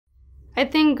I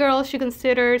think girls should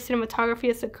consider cinematography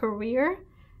as a career,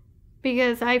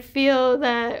 because I feel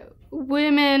that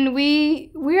women,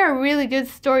 we are really good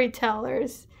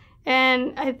storytellers,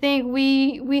 and I think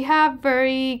we have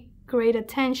very great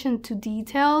attention to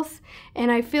details,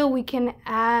 and I feel we can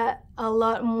add a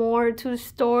lot more to the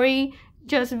story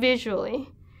just visually.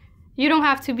 You don't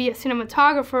have to be a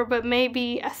cinematographer, but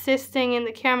maybe assisting in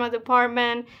the camera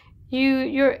department,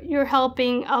 you're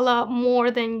helping a lot more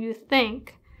than you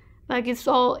think. Like, it's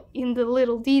all in the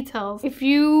little details. If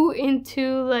you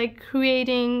into like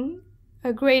creating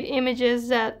a great images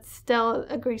that tell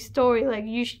a great story, like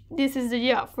this is the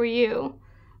job for you.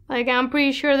 Like, I'm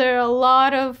pretty sure there are a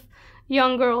lot of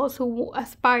young girls who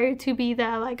aspire to be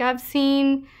that. Like, I've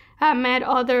met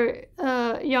other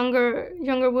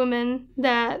younger women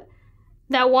that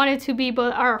wanted to be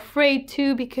but are afraid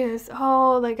to, because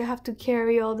like I have to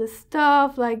carry all this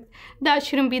stuff. Like, that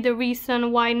shouldn't be the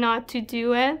reason why not to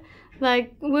do it.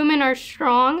 Like, women are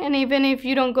strong, and even if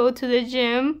you don't go to the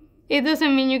gym, it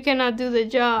doesn't mean you cannot do the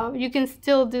job. You can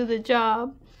still do the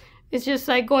job. It's just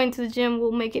like going to the gym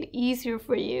will make it easier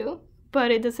for you, but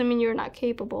it doesn't mean you're not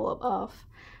capable of.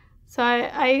 So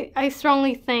I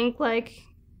strongly think, like,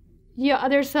 yeah,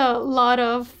 there's a lot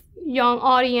of young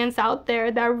audience out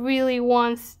there that really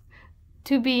wants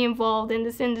to be involved in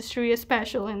this industry,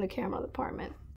 especially in the camera department.